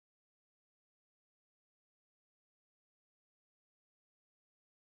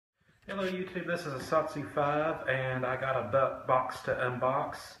Hello YouTube, this is a Satsu 5 and I got a box to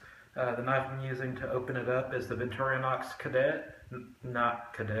unbox. The knife I'm using to open it up is the Victorinox Cadet,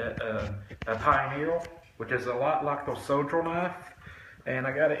 a Pioneer, which is a lot like the soldier knife. And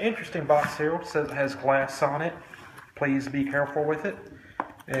I got an interesting box here. It says it has glass on it. Please be careful with it.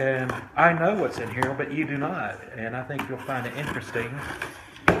 And I know what's in here, but you do not. And I think you'll find it interesting.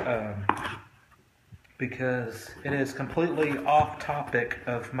 Because it is completely off topic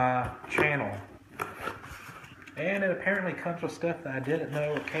of my channel. And it apparently comes with stuff that I didn't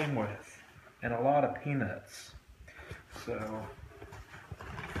know it came with. And a lot of peanuts. So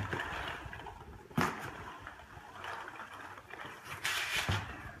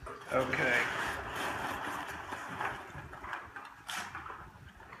okay.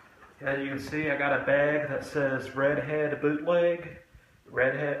 As you can see, I got a bag that says Redhead Bootleg.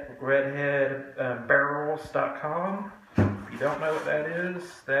 Redheadbarrels.com. If you don't know what that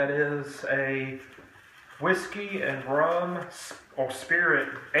is a whiskey and rum or spirit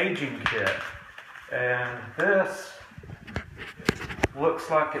aging kit. And this looks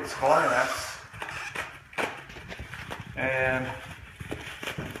like it's glass. And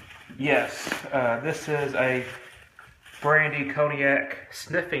yes, this is a brandy cognac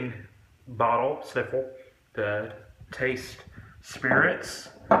sniffle to taste spirits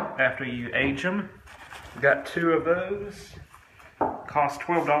after you age them. We got 2 of those. Cost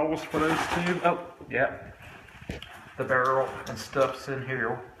 $12 for those 2. Oh, yeah. The barrel and stuff's in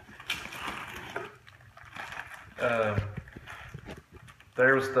here.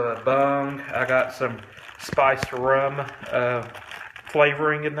 There's the bung. I got some spiced rum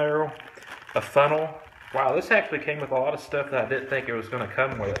flavoring in there. A funnel. Wow, this actually came with a lot of stuff that I didn't think it was going to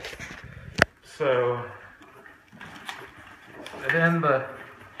come with. So, and then the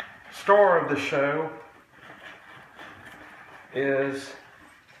star of the show is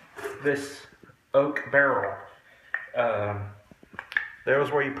this oak barrel.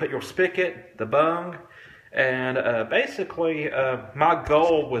 There's where you put your spigot, the bung, and basically my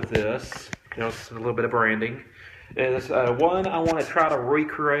goal with this, just a little bit of branding, is one, I want to try to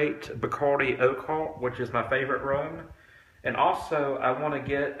recreate Bacardi Oak Halt, which is my favorite rum, and also I want to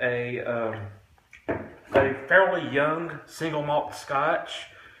get a fairly young single malt scotch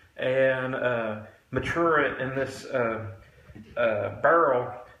and mature it in this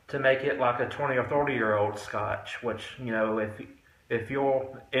barrel to make it like a 20 or 30-year-old scotch, which, you know, if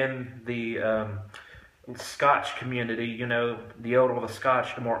you're in the scotch community, you know, the older the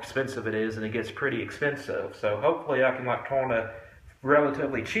scotch, the more expensive it is, and it gets pretty expensive. So hopefully I can like turn a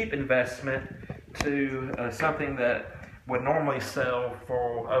relatively cheap investment to something that would normally sell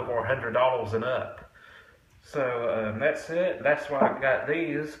for over $100 and up. So that's it. That's why I got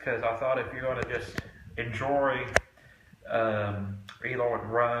these, because I thought if you're going to just enjoy either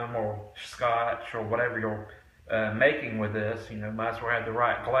rum or scotch or whatever you're making with this, you know, might as well have the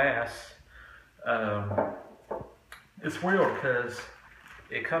right glass. It's weird because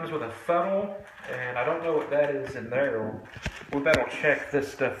it comes with a funnel, and I don't know what that is in there. We better check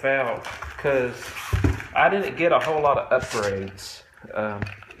this stuff out, because I didn't get a whole lot of upgrades.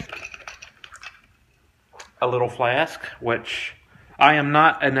 A little flask, which I am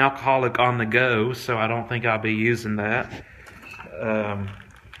not an alcoholic on the go, so I don't think I'll be using that.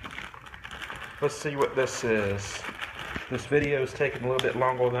 Let's see what this is. This video is taking a little bit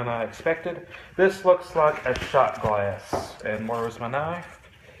longer than I expected. This looks like a shot glass. And where's my knife?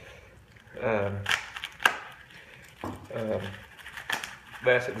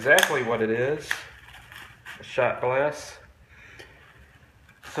 That's exactly what it is. A shot glass.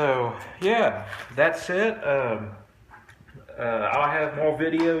 So, yeah, that's it. I'll have more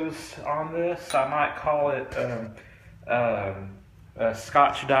videos on this. I might call it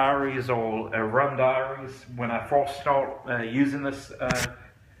Scotch Diaries or Rum Diaries when I first start using this.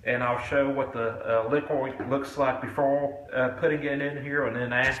 And I'll show what the liquor looks like before putting it in here and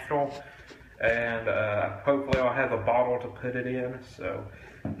then after. And hopefully I'll have a bottle to put it in. So,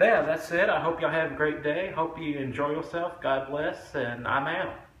 yeah, that's it. I hope y'all have a great day. Hope you enjoy yourself. God bless, and I'm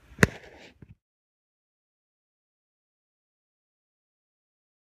out.